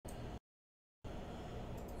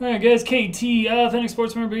Alright guys, KT Authentic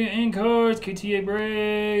Sports Memorabilia and cards, KTA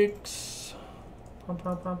breaks.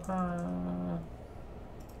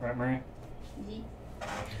 Right, Mary?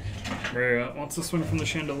 Mary wants this one from the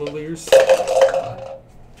Chandeliers.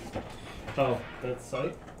 Oh, that's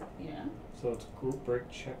site? Yeah. So it's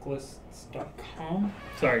groupbreakchecklists.com.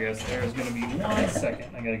 Sorry guys, there's gonna be 1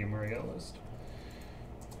 second. I gotta give Mary a list.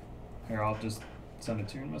 Here, I'll just send it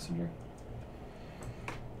to your messenger.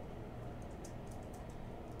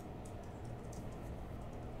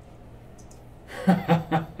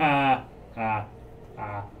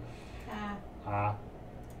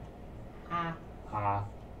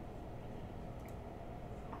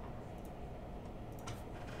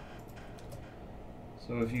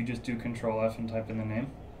 So if you just do Control F and type in the name,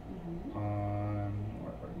 where are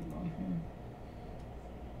you going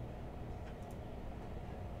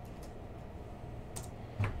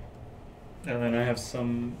here? And then I have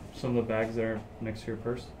some of the bags that are next to your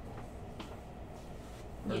purse.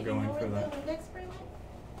 We're going for that.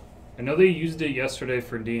 I know they used it yesterday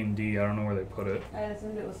for D&D. I don't know where they put it. I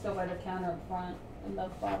assumed it was still by the counter up front and the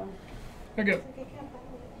bottom. Okay.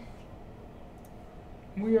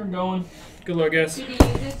 We are going. Good luck, guys. Did you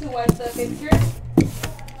use it to watch the picture?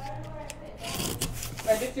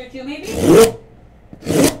 Register too, maybe?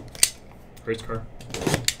 Race car.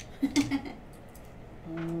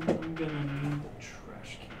 I'm gonna need the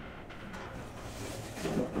trash can.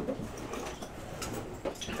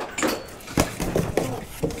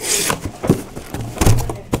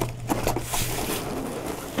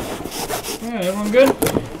 Alright, everyone good?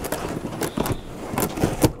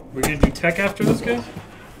 We're gonna do tech after this, guys?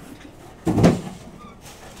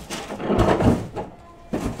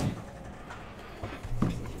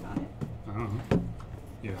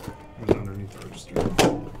 Yeah, it was underneath the register.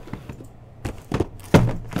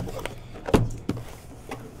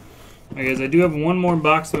 Alright guys, I do have one more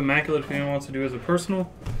box of Immaculate if anyone wants to do as a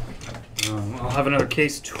personal. I'll have another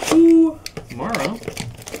case tomorrow.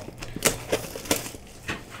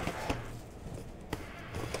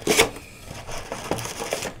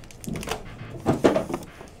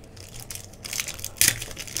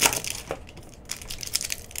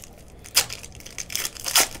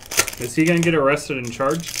 Is he going to get arrested and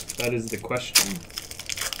charged? That is the question.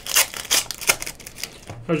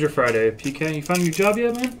 How's your Friday, PK? You found a new job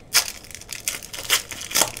yet, man?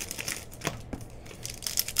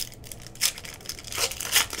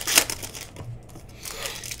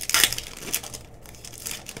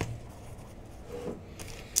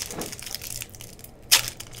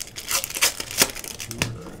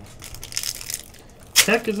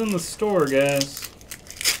 Tech is in the store, guys.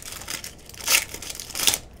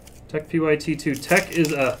 Tech PYT2. Tech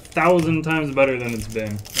is 1,000 times better than it's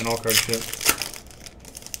been in all card shit.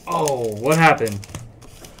 Oh, what happened?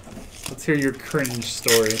 Let's hear your cringe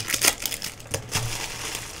story.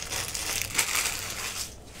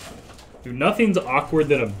 Dude, nothing's awkward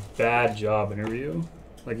than a bad job interview.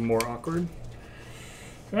 Like, more awkward.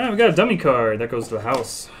 Alright, we got a dummy card. That goes to the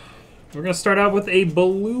house. We're going to start out with a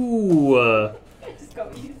blue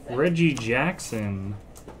Reggie Jackson.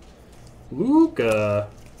 Luka.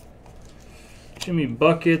 Jimmy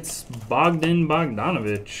Buckets, Bogdan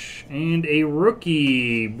Bogdanovic, and a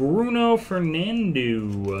rookie, Bruno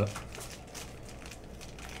Fernando.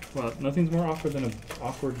 Well, nothing's more awkward than an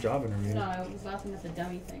awkward job interview. No, I was laughing at the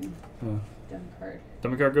dummy thing. Dummy card.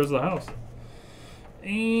 Dummy card goes to the house.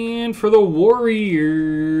 And for the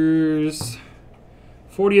Warriors,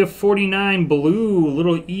 40 of 49, blue,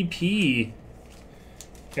 little EP,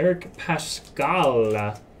 Eric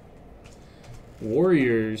Pascal.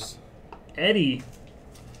 Warriors. Eddie.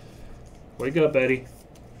 Wake up, Eddie.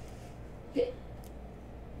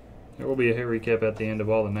 There will be a hit recap at the end of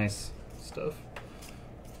all the nice stuff.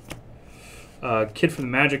 Kid from the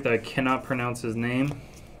Magic that I cannot pronounce his name.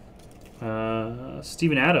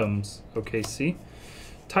 Steven Adams, OKC.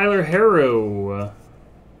 Tyler Harrow.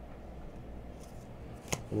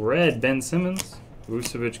 Red, Ben Simmons.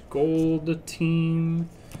 Vucevic Gold Team.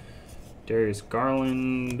 Darius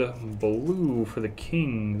Garland, blue for the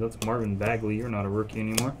Kings. That's Marvin Bagley. You're not a rookie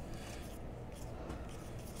anymore.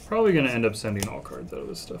 Probably going to end up sending all cards out of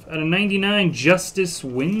this stuff. At a 99, Justice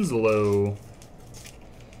Winslow.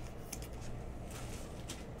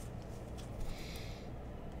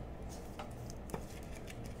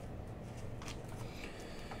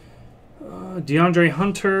 DeAndre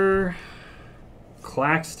Hunter,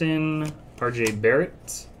 Claxton, RJ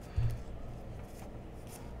Barrett.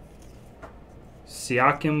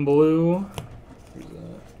 Siakam blue. There's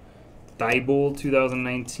a Thibault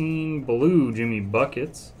 2019 blue Jimmy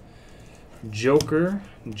Buckets. Joker,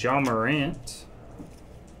 Ja Morant.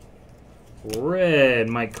 Red,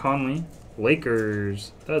 Mike Conley.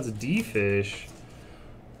 Lakers. That's D-Fish.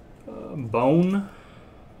 Bone.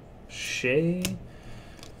 Shea.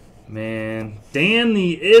 Man. Dan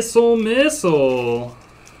the Issel Missile.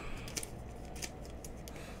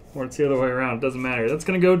 Or it's the other way around. It doesn't matter. That's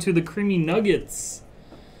going to go to the Creamy Nuggets.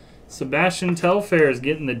 Sebastian Telfair is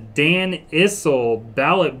getting the Dan Issel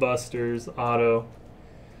Ballot Busters auto.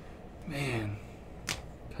 Man.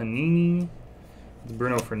 Panini. It's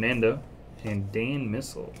Bruno Fernando. And Dan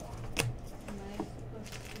Missile. Nice.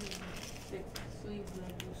 Big sleeves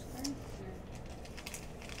of booster.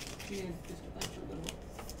 Yeah, just a bunch of little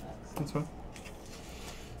packs. That's fine.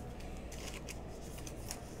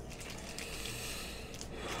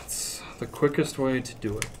 That's the quickest way to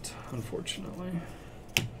do it, unfortunately.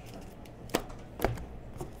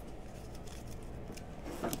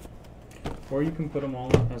 Or you can put them all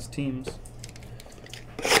as teams.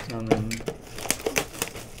 And then put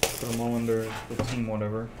them all under the team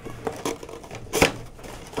whatever.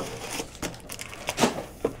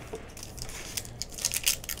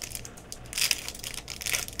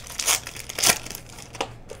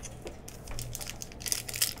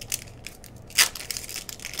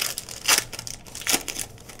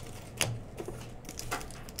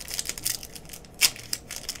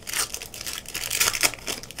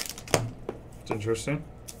 It's interesting.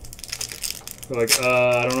 They're like,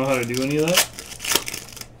 I don't know how to do any of that.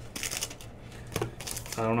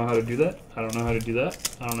 I don't know how to do that. I don't know how to do that.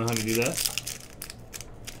 I don't know how to do that.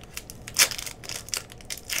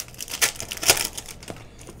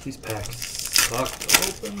 These packs suck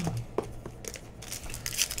to open.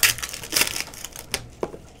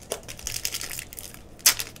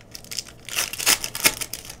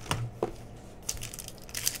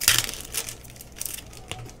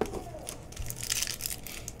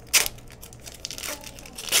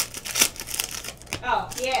 Oh,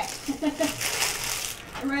 yeah.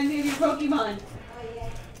 Reminds me of your Pokemon. Oh, yeah.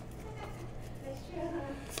 That's true.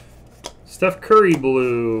 Steph Curry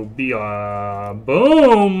blue.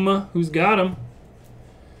 Boom. Who's got him?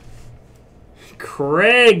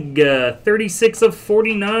 Craig, 36 of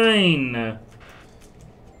 49. I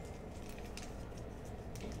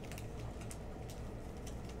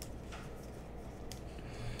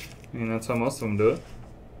mean, that's how most of them do it.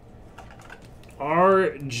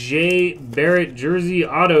 R.J. Barrett jersey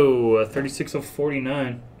auto, 36 of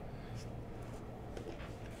 49.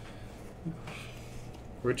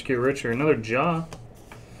 Rich get richer. Another jaw.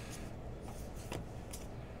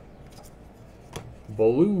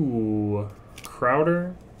 Blue.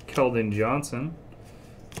 Crowder. Keldon Johnson.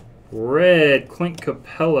 Red. Clint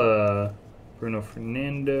Capella. Bruno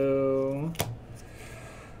Fernando.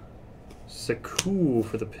 Saku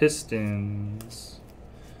for the Pistons.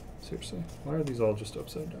 Seriously, why are these all just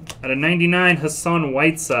upside down? At a 99, Hassan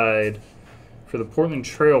Whiteside for the Portland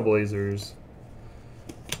Trail Blazers.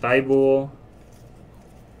 Thibault.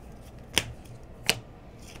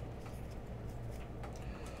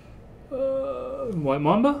 White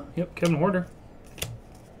Mamba? Yep, Kevin Huerter.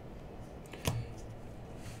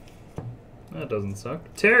 That doesn't suck.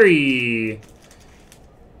 Terry.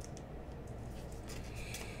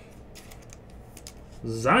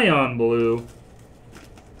 Zion blue.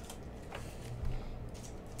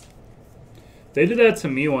 They did that to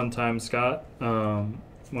me one time, Scott.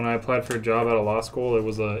 When I applied for a job at a law school, it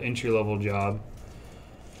was an entry-level job.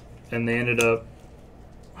 And they ended up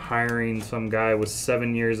hiring some guy with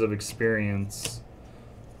 7 years of experience.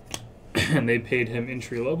 And they paid him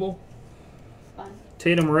entry-level. Fun.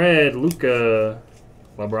 Tatum red, Luka,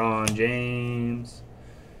 LeBron James,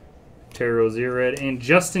 Terry Rozier red, and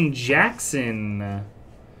Justin Jackson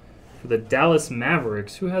for the Dallas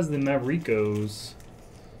Mavericks. Who has the Mavericos?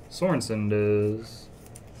 Sorensen does.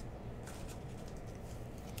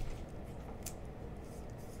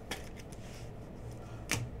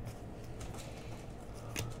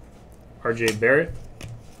 RJ Barrett.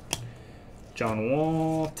 John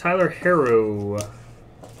Wall. Tyler Harrow.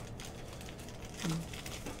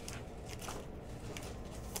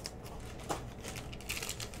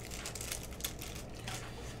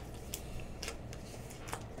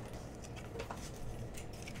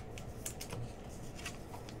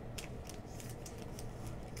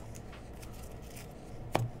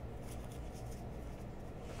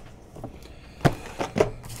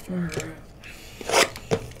 Alright.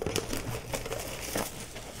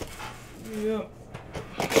 Yep.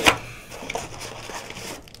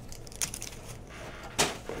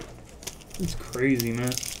 It's crazy,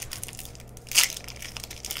 man.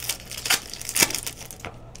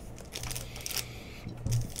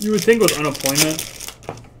 You would think with unemployment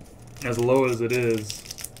as low as it is,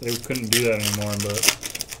 they couldn't do that anymore, but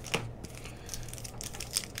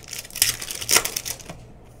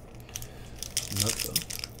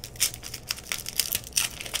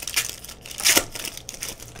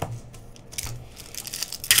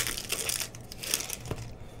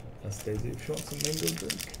ask Daisy if she wants some mango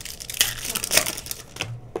drink.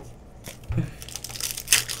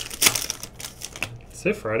 Is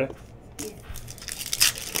it Friday? Yeah.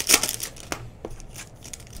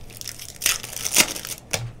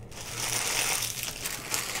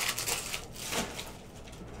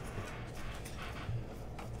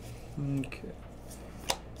 Okay.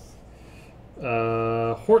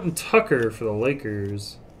 Horton Tucker for the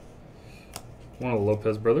Lakers. One of the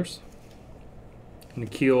Lopez brothers.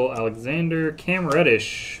 Nikhil Alexander. Cam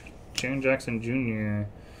Reddish. Jaren Jackson Jr.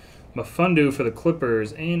 Mafundu for the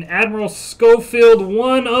Clippers. And Admiral Schofield,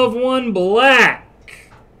 1/1 black.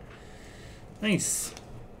 Nice.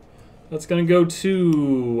 That's going to go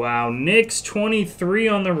to, wow, Knicks 23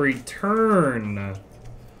 on the return.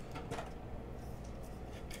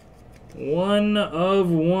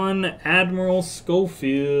 1/1 Admiral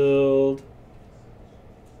Schofield.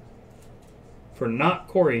 For not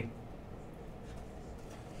Corey.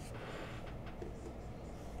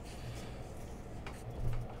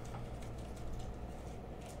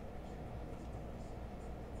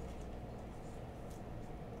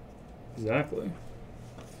 Exactly.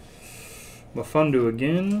 Mafundu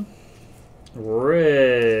again.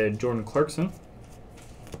 Red Jordan Clarkson.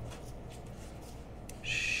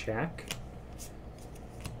 Shaq.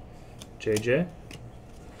 JJ.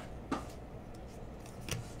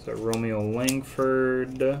 Is that Romeo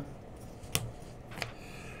Langford?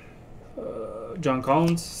 John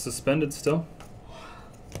Collins, suspended still.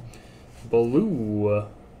 Baloo.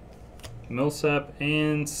 Millsap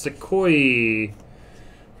and Sequoia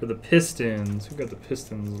for the Pistons. Who got the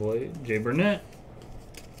Pistons late? Jay Burnett.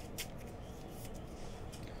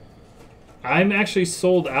 I'm actually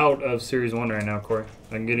sold out of Series 1 right now, Corey.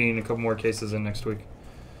 I'm getting a couple more cases in next week.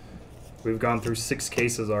 We've gone through 6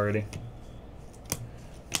 cases already.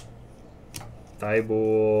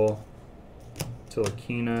 Thibault,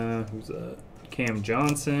 Tilakina, who's that? Cam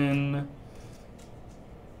Johnson,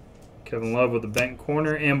 Kevin Love with the bent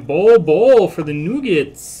corner, and Bol for the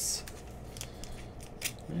Nuggets.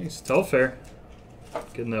 Nice, Telfair.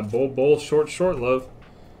 Getting that Bol short love.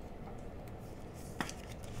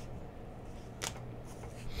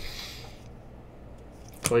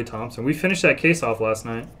 Klay Thompson. We finished that case off last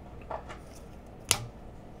night.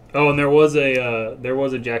 Oh, and there was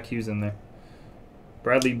a Jack Hughes in there.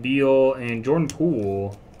 Bradley Beal and Jordan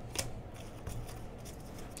Poole.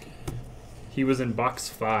 He was in box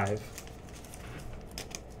 5.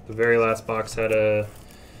 The very last box had a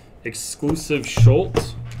exclusive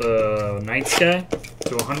Schultz, the night sky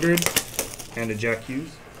to 100, and a Jack Hughes.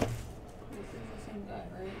 This is the same guy,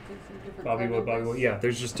 right? It's a different Bobby card Wood, Bobby numbers. Wood. Yeah,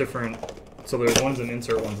 there's just different. So there's one's an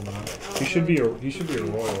insert, one's not. Oh, He should be really? a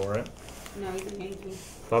Royal, right? No, he's a Yankee.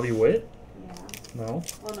 Bobby Witt? Yeah. No.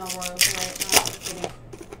 Oh no, Royals, right? No, just kidding.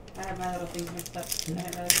 I have my little things mixed up. I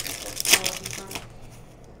didn't realize that Royals in front.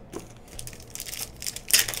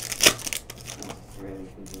 I'm really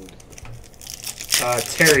confused.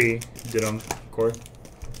 Terry did them, Corey.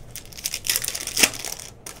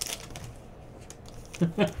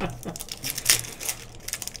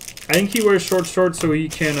 I think he wears short shorts so he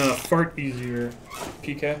can fart easier.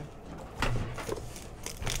 PK.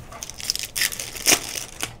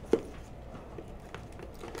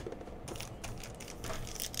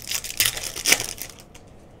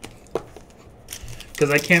 Because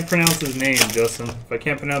I can't pronounce his name, Justin. If I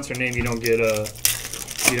can't pronounce your name, you don't get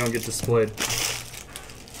displayed.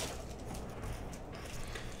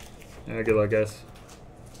 Yeah, good luck, guys.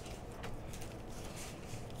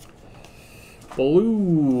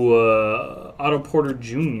 Blue Otto Porter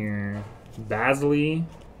Jr. Basley.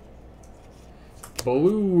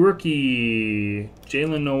 Blue rookie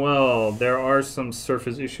Jalen Noel. There are some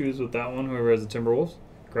surface issues with that one. Whoever has the Timberwolves.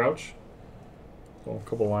 Grouch. Well, a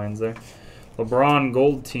couple lines there. LeBron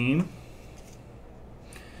Gold Team.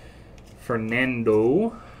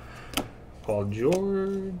 Fernando. Paul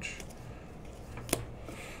George.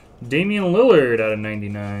 Damian Lillard out of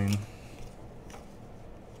 99.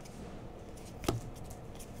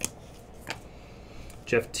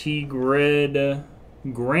 Jeff Teague red.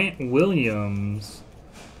 Grant Williams.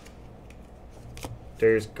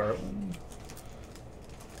 Darius Garland.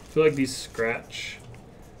 I feel like these scratch.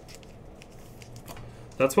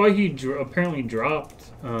 That's why he apparently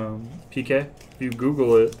dropped PK. If you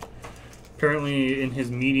Google it, apparently in his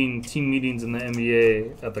team meetings in the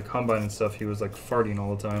NBA at the combine and stuff, he was like farting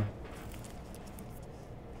all the time.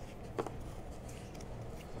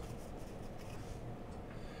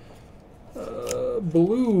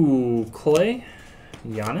 Blue Clay,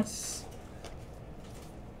 Giannis.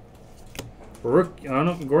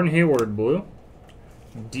 Gordon Hayward blue.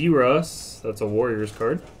 D. Russ, that's a Warriors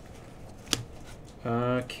card.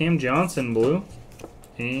 Cam Johnson, blue.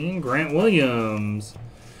 And Grant Williams.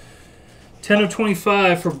 10 of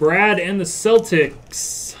 25 for Brad and the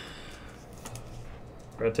Celtics.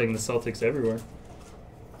 Brad taking the Celtics everywhere.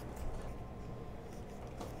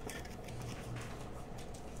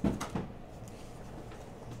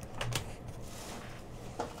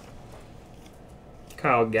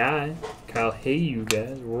 Kyle Guy. Kyle, hey you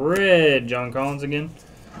guys. Red, John Collins again.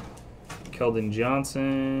 Keldon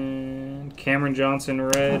Johnson. Cameron Johnson,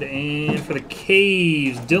 red. And for the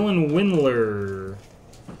Caves, Dylan Windler.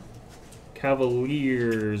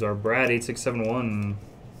 Cavaliers, our Brad, 8671.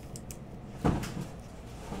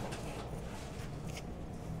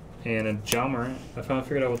 And a John Morant. I finally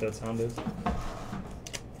figured out what that sound is. Is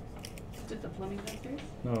it the plumbing downstairs?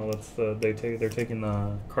 No, that's the they're taking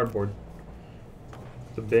the cardboard.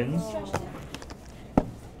 The bins. Oh.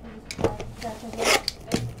 Vacuum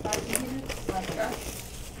peanuts? Like trash?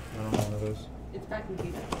 I don't know what that is. It's vacuum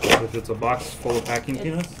peanuts. If it's a box full of packing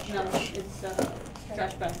peanuts? No, it's a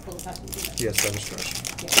trash bag full of vacuum peanuts. Yes, that is trash.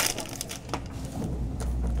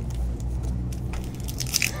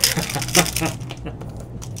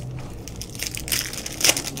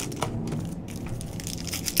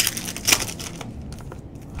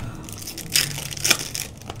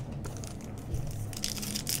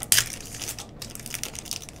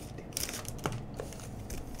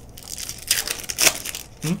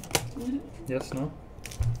 Yes, no?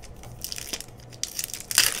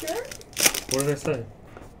 Sure? What did I say?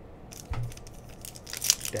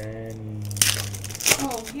 Danny.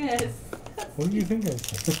 Oh, yes. What do you think I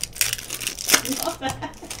said? Not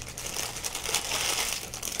that.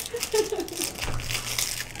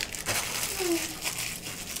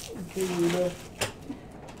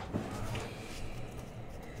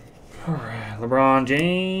 Alright, LeBron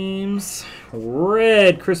James.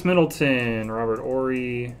 Red, Chris Middleton. Robert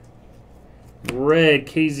Horry. Red,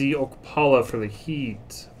 KZ Okpala for the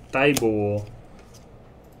Heat. Thibault.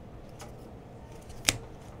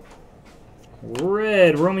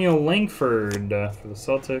 Red, Romeo Langford for the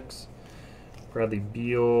Celtics. Bradley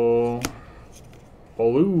Beal.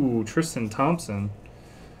 Blue, Tristan Thompson.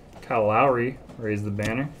 Kyle Lowry, raise the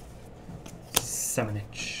banner.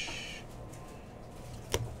 Semenich.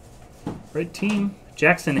 Red team,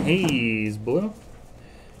 Jackson Hayes, blue.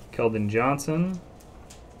 Keldon Johnson.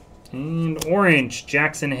 And orange,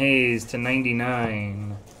 Jackson Hayes to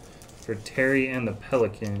 99 for Terry and the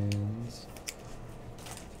Pelicans.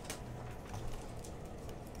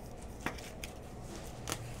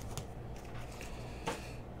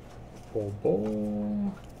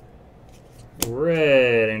 Bowl.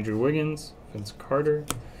 Red, Andrew Wiggins, Vince Carter,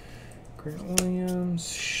 Grant Williams,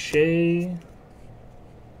 Shea.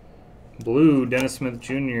 Blue, Dennis Smith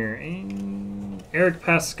Jr. and Eric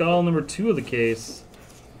Pascal, number 2 of the case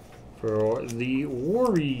for the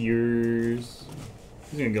Warriors.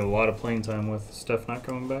 He's going to get a lot of playing time with Steph not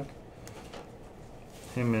coming back.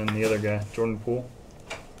 Him and the other guy, Jordan Poole.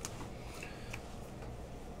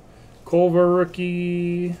 Culver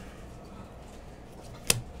rookie.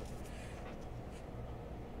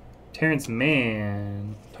 Terrence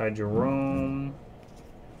Mann. Ty Jerome.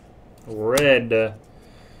 Red.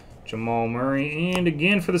 Jamal Murray. And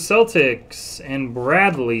again for the Celtics. And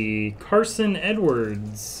Bradley. Carson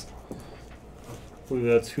Edwards. I believe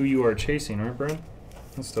that's who you are chasing, right, Brad?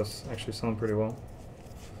 This stuff's actually selling pretty well.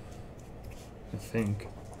 I think.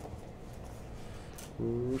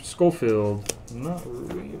 Schofield. Not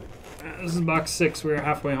Ruby. This is box 6. We're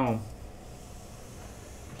halfway home.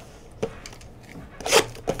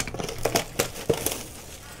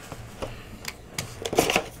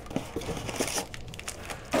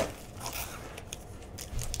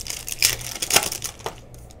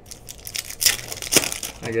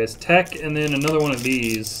 I guess Tech, and then another one of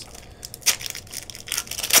these.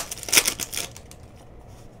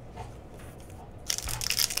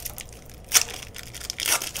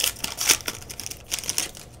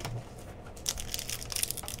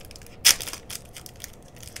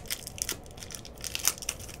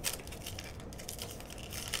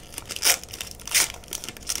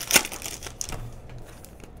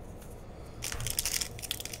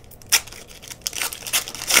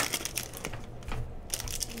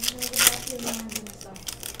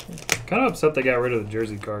 Kind of upset they got rid of the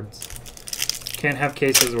jersey cards. Can't have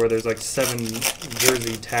cases where there's like 7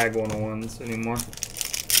 jersey tag 101s anymore.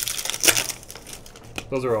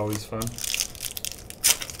 Those are always fun.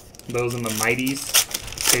 Those and the Mighties.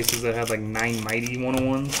 Cases that had like 9 Mighty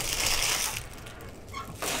 101s.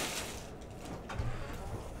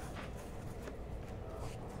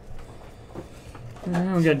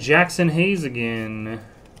 And we got Jackson Hayes again.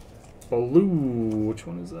 Blue. Which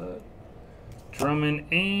one is that?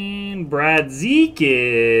 Drummond and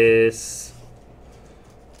Brazikis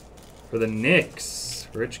for the Knicks.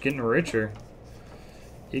 Rich getting richer.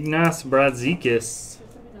 Ignas Brazikis. Let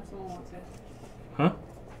me know if someone wants it. Huh?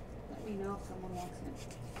 Let me know if someone wants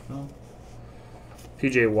it. Oh.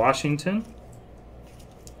 PJ Washington.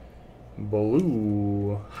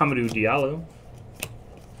 Blue. Hamidou Diallo.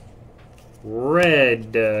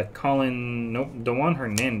 Red. Dewan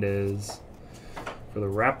Hernandez for the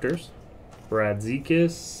Raptors.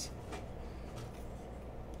 Brazikis.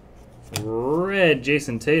 Red.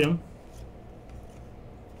 Jason Tatum.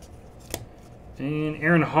 And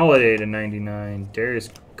Aaron Holiday to 99. Darius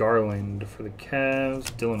Garland for the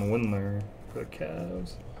Cavs. Dylan Windler for the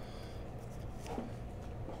Cavs.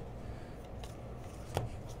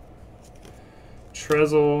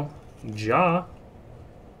 Trezor Ja.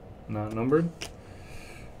 Not numbered.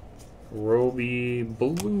 Roby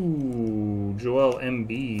Blue. Joel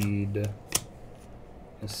Embiid.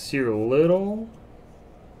 Nasir Little.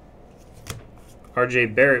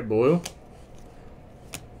 RJ Barrett Blue.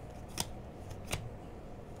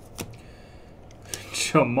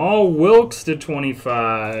 Jamal Wilkes to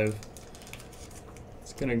 25.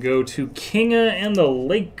 It's going to go to Kinga and the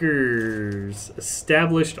Lakers.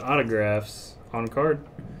 Established autographs on card.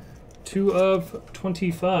 2 of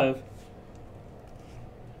 25.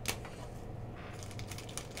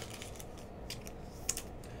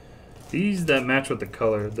 These that match with the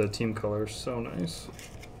color, the team color, are so nice.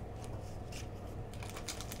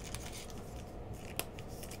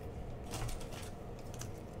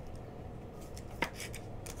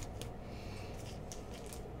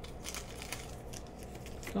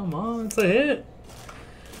 Come on, it's a hit.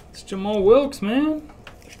 It's Jamal Wilkes, man.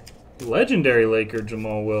 Legendary Laker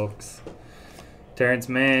Jamal Wilkes. Terrence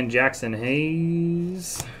Mann, Jackson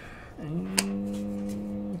Hayes.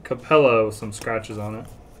 And Capella with some scratches on it.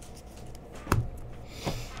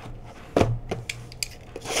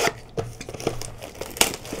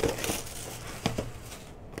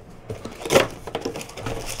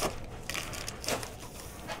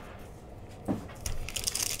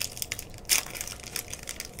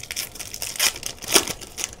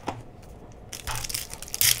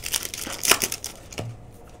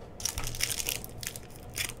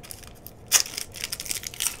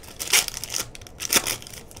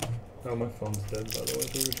 Oh, my phone's dead, by the way.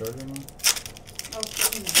 Is there a charger now? Oh, it's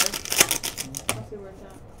in there. I'll see where it's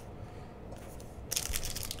at.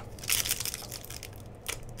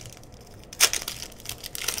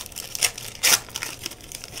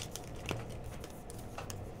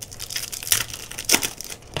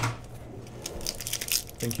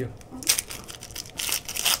 Thank you.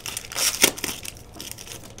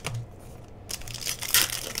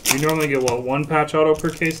 You normally get, what, 1 patch auto per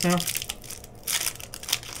case now?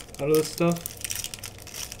 Out of this stuff?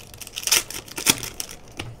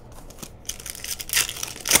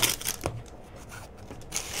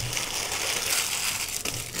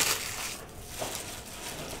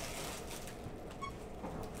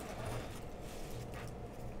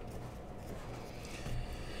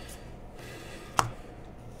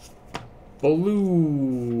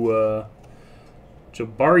 Blue.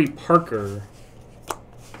 Jabari Parker.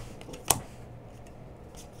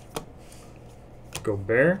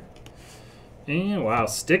 Gobert. And wow,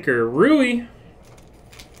 sticker. Rui.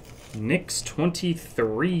 Knicks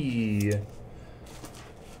 23.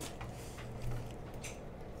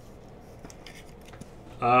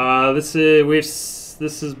 This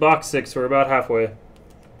is box 6. We're about halfway.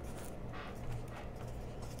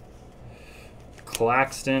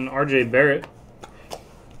 Claxton, RJ Barrett.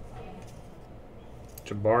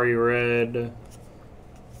 Jabari red.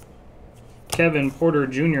 Kevin Porter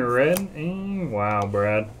Jr. red. And wow,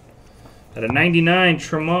 Brad. At a 99,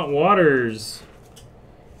 Tremont Waters.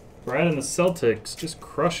 Brad and the Celtics just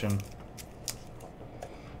crushing.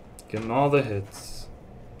 Getting all the hits.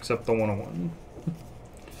 Except the 101.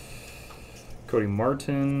 Cody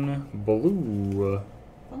Martin. Blue.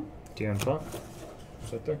 De'Aaron Fox.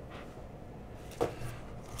 Is that there?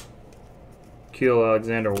 Keel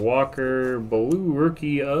Alexander Walker. Blue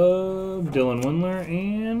rookie of Dylan Windler.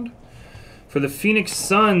 And for the Phoenix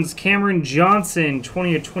Suns, Cameron Johnson,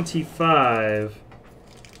 20 of 25.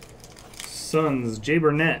 Suns, Jay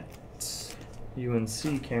Burnett.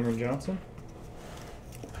 UNC, Cameron Johnson.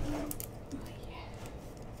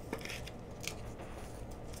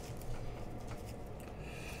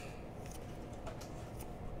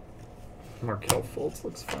 Markelle Fultz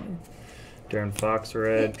looks funny. Darren Fox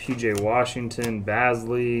red. PJ Washington,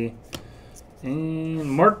 Basley.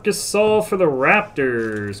 And Marc Gasol for the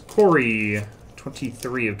Raptors. Corey,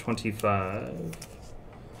 23 of 25.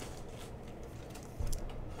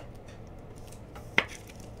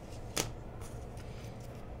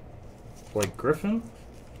 Blake Griffin.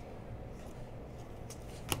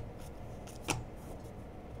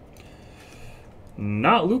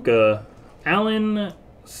 Not Luka. Alan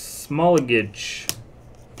Smoligic.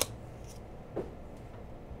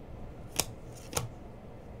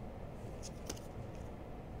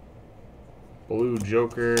 Blue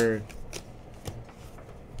Joker.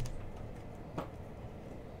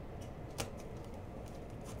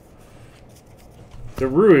 The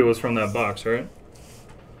Rui was from that box, right?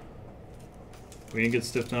 We didn't get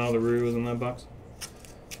stiffed now. The Rui was in that box.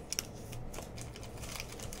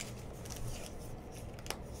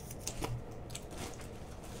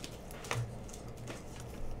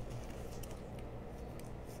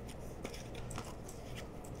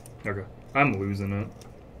 Okay, I'm losing it.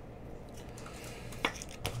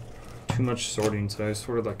 Too much sorting today. I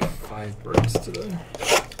sorted like 5 breaks today.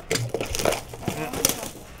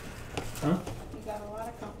 Huh? You got a lot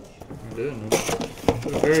accomplished. I did. It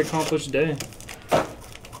was a very accomplished day.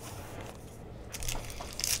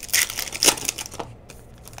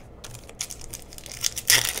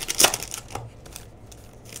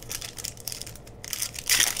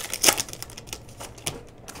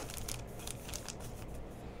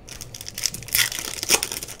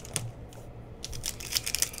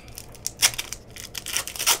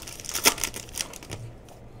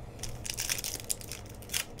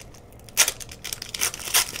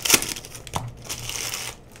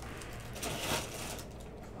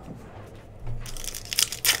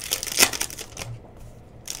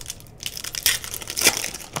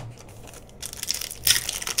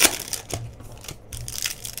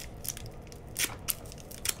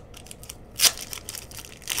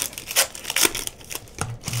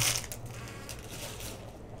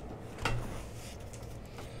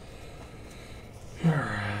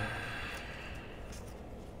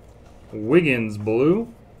 Wiggins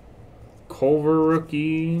blue, Culver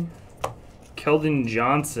rookie, Keldon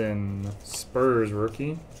Johnson Spurs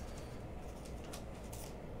rookie,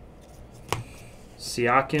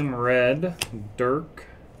 Siakam red, Dirk,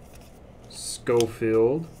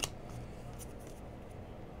 Schofield,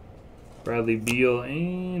 Bradley Beal,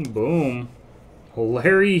 and boom,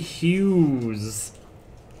 Larry Hughes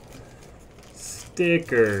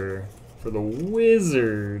sticker for the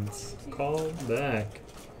Wizards. Call back.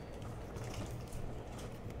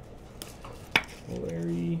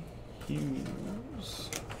 Larry Hughes.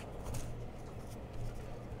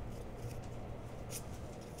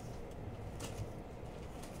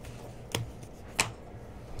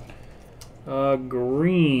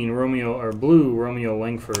 Green Romeo or blue Romeo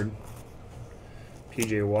Langford.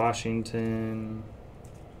 PJ Washington.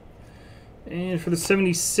 And for the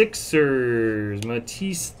 76ers,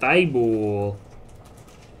 Matisse Thybulle.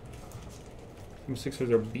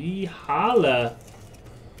 76ers are B. Holla.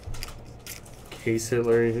 Case hit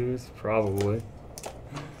Larry Hughes? Probably.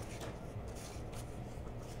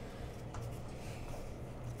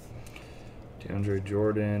 DeAndre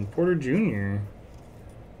Jordan. Porter Jr.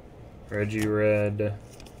 Reggie Red.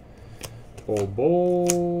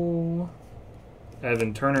 Bol.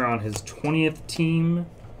 Evan Turner on his 20th team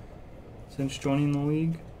since joining the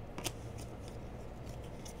league.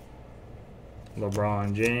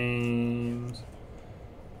 LeBron James.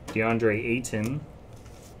 DeAndre Ayton.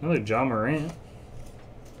 Another John Morant.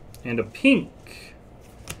 And a pink.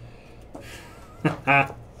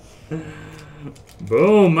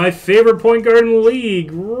 Boom, my favorite point guard in the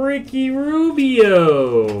league, Ricky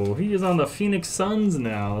Rubio. He is on the Phoenix Suns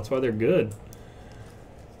now. That's why they're good.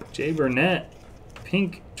 Jay Burnett,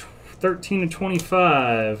 pink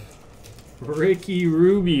 13/25. Ricky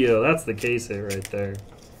Rubio. That's the case hit right there.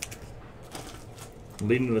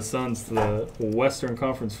 Leading the Suns to the Western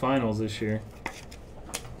Conference Finals this year.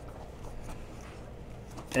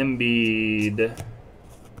 Embiid.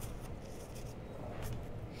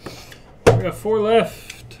 We got 4 left.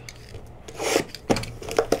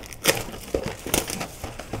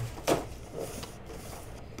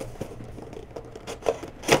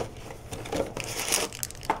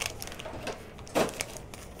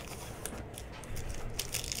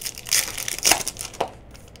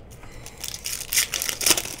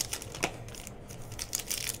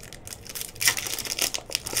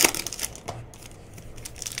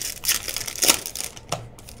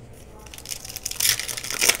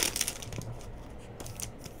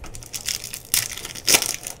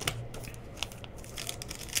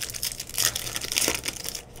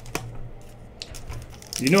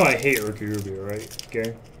 You know I hate Ricky Rubio, right,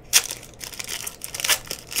 Gary?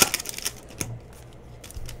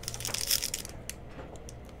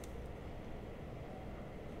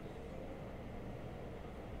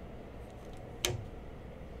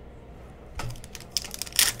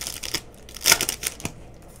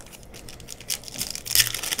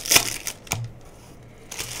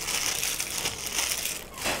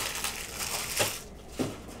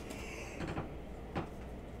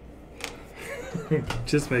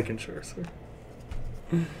 Just making sure, sir.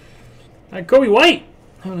 Alright, Kobe White.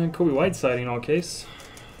 I haven't had Kobe White sighting all case.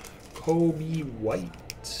 Kobe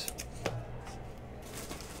White.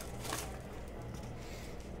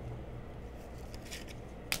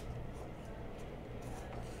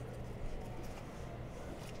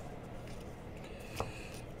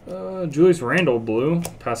 Julius Randle blue.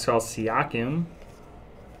 Pascal Siakam.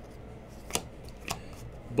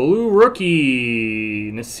 Blue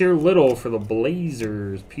rookie. Nasir Little for the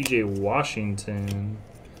Blazers. PJ Washington.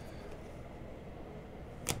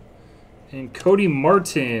 And Cody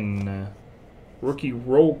Martin. Rookie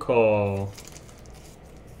roll call.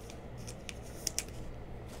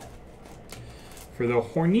 For the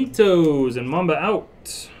Hornitos and Mamba out.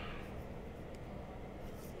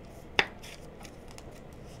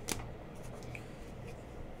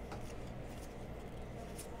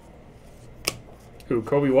 Who,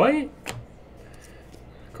 Kobe White?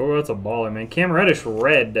 Kobe White's a baller, man. Cam Reddish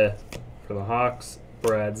red for the Hawks.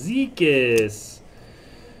 Brad Zekas.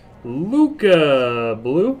 Luka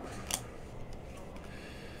blue.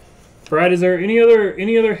 Brad, is there any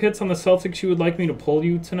other hits on the Celtics you would like me to pull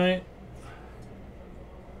you tonight?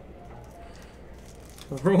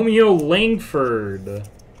 Romeo Langford.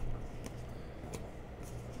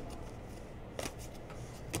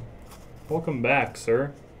 Welcome back,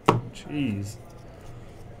 sir. Jeez.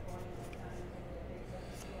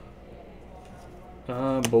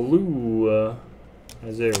 Blue.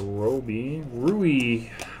 Isaiah Roby. Rui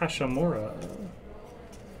Hashimura.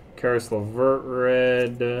 Karis LeVert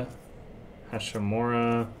red.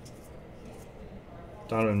 Hashimura.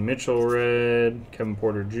 Donovan Mitchell red. Kevin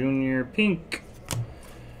Porter Jr. pink.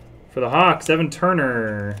 For the Hawks, Evan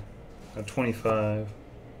Turner at 25.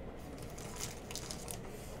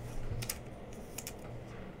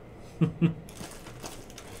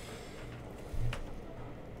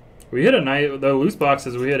 We hit a night, the loose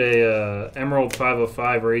boxes, we hit a Emerald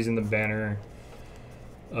 505 raising the banner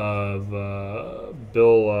of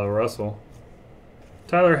Bill Russell.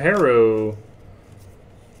 Tyler Harrow.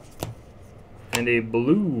 And a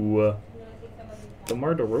blue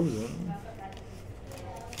DeMar DeRozan.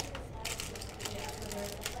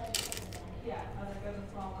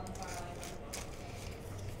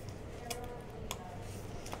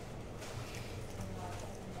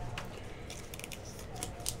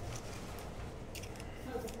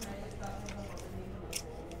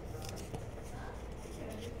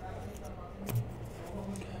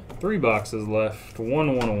 Three boxes left.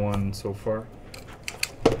 1/101 so far.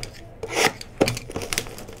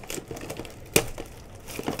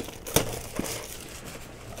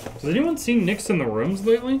 Has anyone seen Knicks in the rooms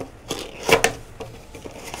lately?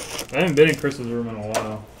 I haven't been in Chris's room in a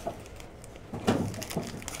while.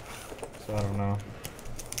 So I don't know.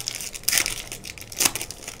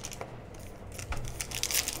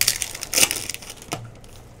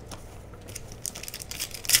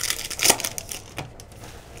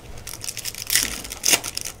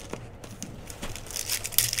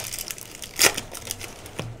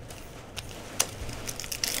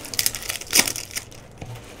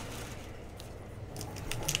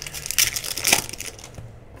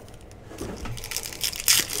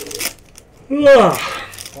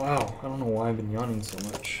 Wow, I don't know why I've been yawning so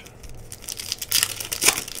much.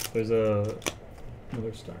 There's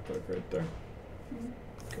another stack right there.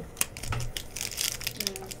 Okay.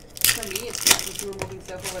 Yeah. For me, it's just we're moving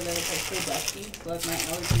stuff over there. It's like so dusty. So like my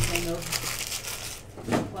allergies, my nose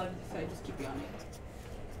plugged. So I just keep yawning.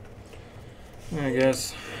 I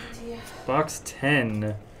guess. Yeah. Box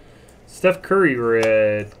 10. Steph Curry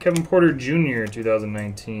red. Kevin Porter Jr.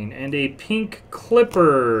 2019. And a pink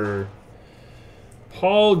Clipper.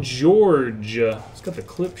 Paul George. It's got the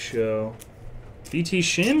clip show. BT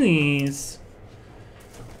Shimmies.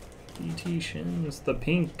 BT Shims. The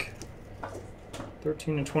pink.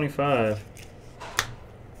 13/25.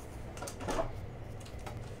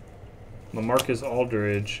 LaMarcus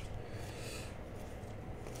Aldridge.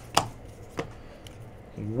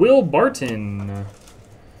 Will Barton.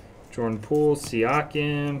 Jordan Poole.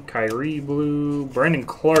 Siakam. Kyrie blue. Brandon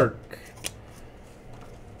Clark.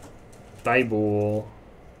 Thibault.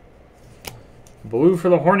 Blue for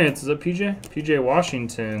the Hornets. Is that PJ? PJ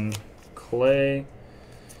Washington. Clay.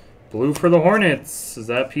 Blue for the Hornets. Is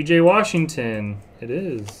that PJ Washington? It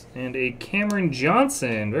is. And a Cameron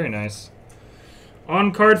Johnson. Very nice.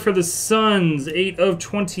 On card for the Suns.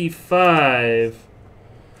 8/25.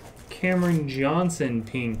 Cameron Johnson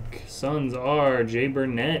pink. Suns are Jay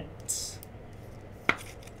Burnett.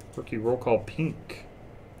 Rookie roll call pink.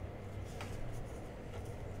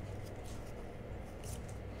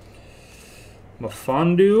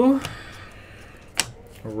 Mafondu.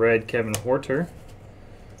 Red Kevin Horter.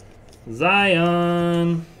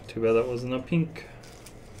 Zion. Too bad that wasn't a pink.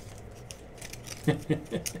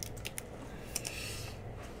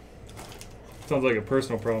 Sounds like a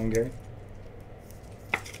personal problem, Gary.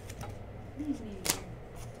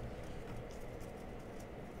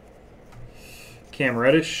 Cam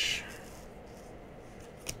Reddish.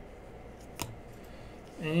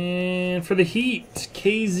 And for the Heat,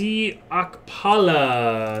 KZ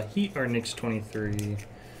Okpala. Heat are Knicks 23.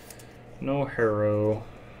 No Harrow.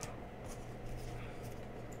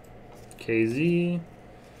 KZ.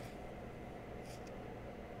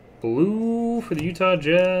 Blue for the Utah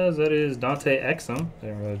Jazz. That is Dante Exum. I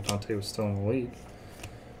didn't realize Dante was still in the league.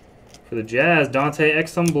 For the Jazz, Dante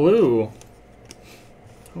Exum Blue.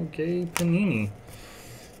 Okay, Panini.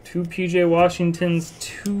 2 PJ Washingtons,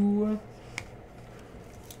 2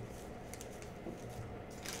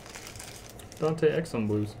 Dante Exum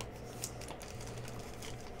Blues.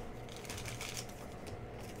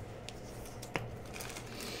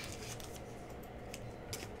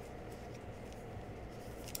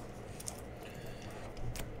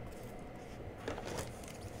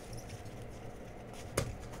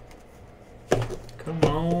 Come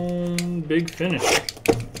on, big finish.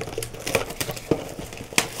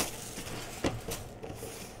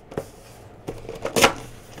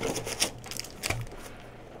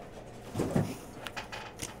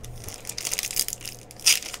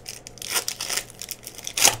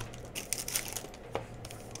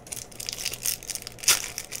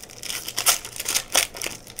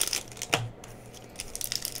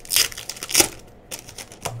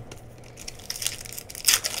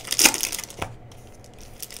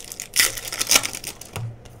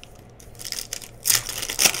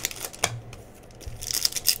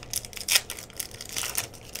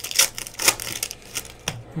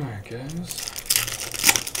 Alright, guys.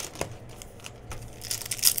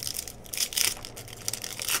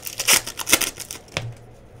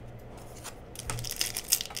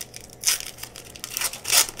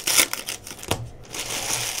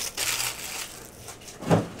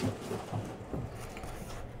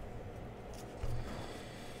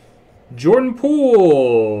 Jordan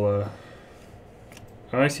Poole.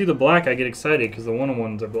 When I see the black, I get excited because the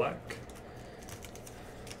one-on-ones are black.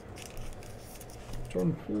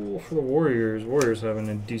 Jordan Poole for the Warriors. Warriors having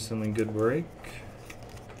a decently good break.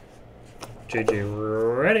 JJ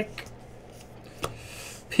Redick.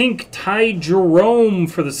 Pink Ty Jerome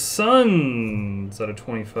for the Suns out of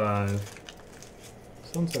 25.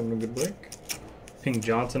 Suns having a good break. Pink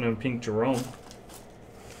Johnson and Pink Jerome.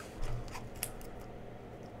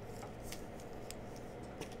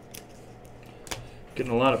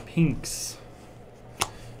 Getting a lot of pinks.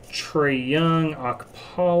 Trae Young,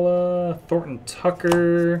 Okpala, Thornton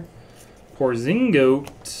Tucker,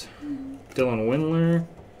 Porzingis, Dylan Windler,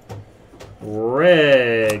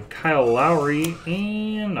 red, Kyle Lowry,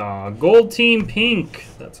 and gold team pink.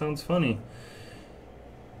 That sounds funny.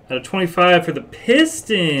 Out of 25 for the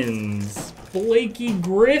Pistons, Blakey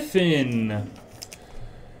Griffin.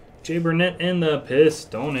 Jay Burnett and the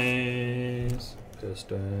Pistones.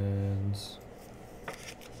 Pistons.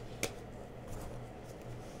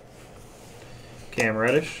 Cam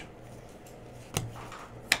Reddish.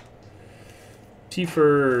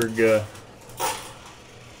 T-Ferg.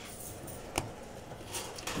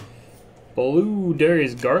 Blue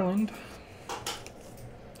Darius Garland.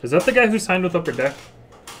 Is that the guy who signed with Upper Deck?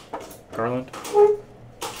 Garland.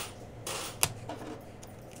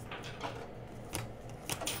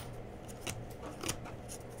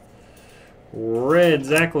 Red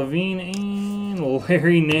Zach LaVine and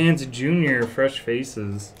Larry Nance Jr. Fresh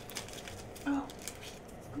faces.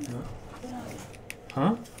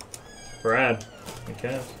 Huh? Brad. I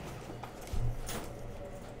guess.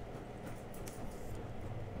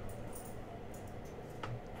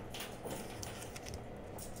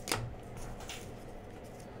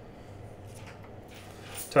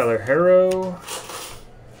 Tyler Harrow.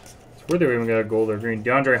 It's weird that we haven't got a gold or green.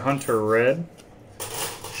 DeAndre Hunter red.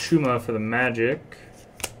 Shuma for the Magic.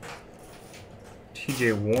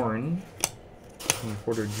 TJ Warren.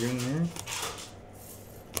 Porter Jr.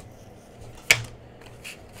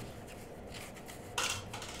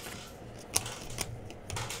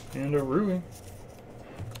 And a Rui.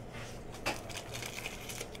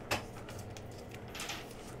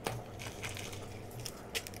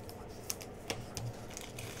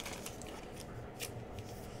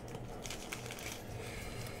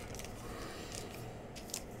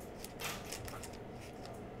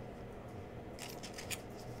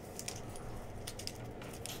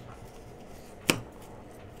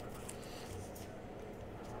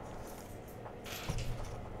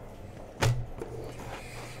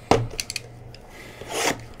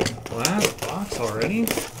 Last box already?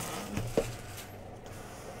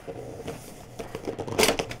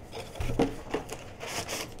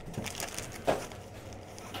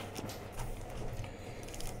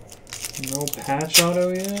 No patch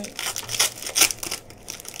auto yet?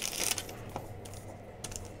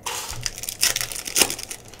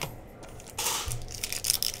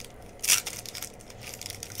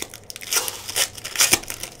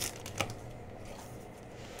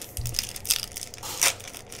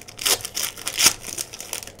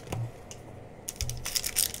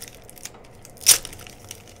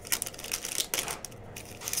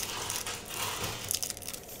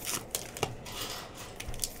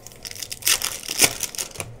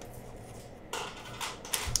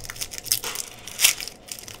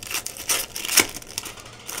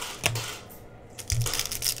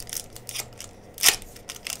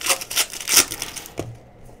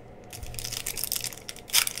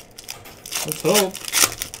 Let's hope.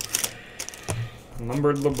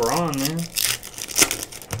 Numbered LeBron, man.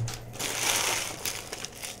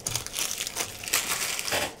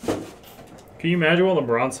 Can you imagine what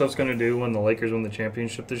LeBron stuff's gonna do when the Lakers win the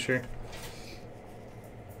championship this year?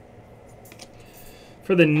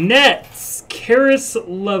 For the Nets, Karis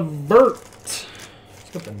LeVert. Let's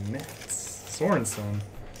got the Nets. Sorensen.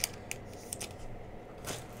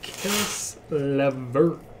 Karis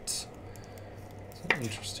LeVert.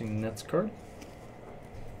 Interesting Nets card.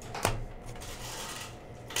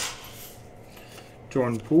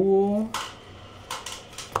 Jordan Poole.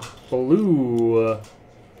 Blue.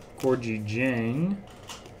 Gorgie Jang.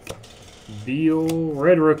 Beal.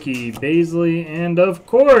 Red rookie. Baisley. And of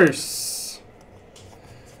course,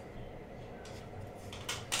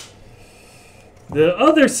 the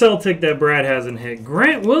other Celtic that Brad hasn't hit.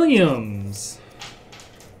 Grant Williams.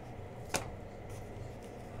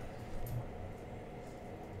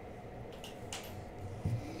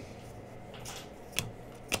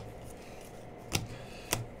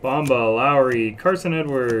 Bamba, Lowry, Carson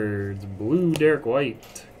Edwards, Blue, Derek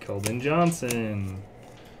White, Keldon Johnson,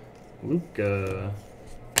 Luka.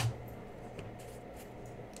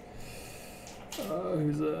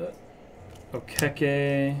 Who's that?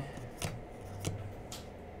 Okeke.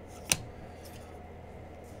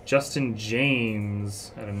 Justin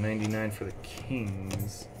James at a 99 for the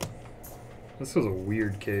Kings. This was a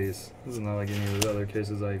weird case. This is not like any of the other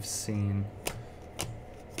cases I've seen.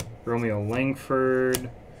 Romeo Langford.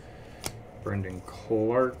 Brendan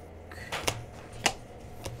Clark,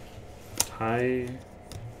 Ty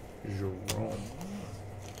Jerome.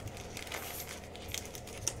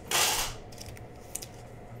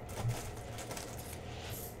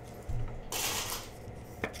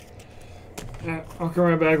 I'll come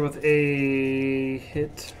right back with a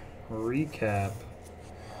hit recap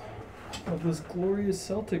of this glorious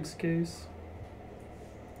Celtics case.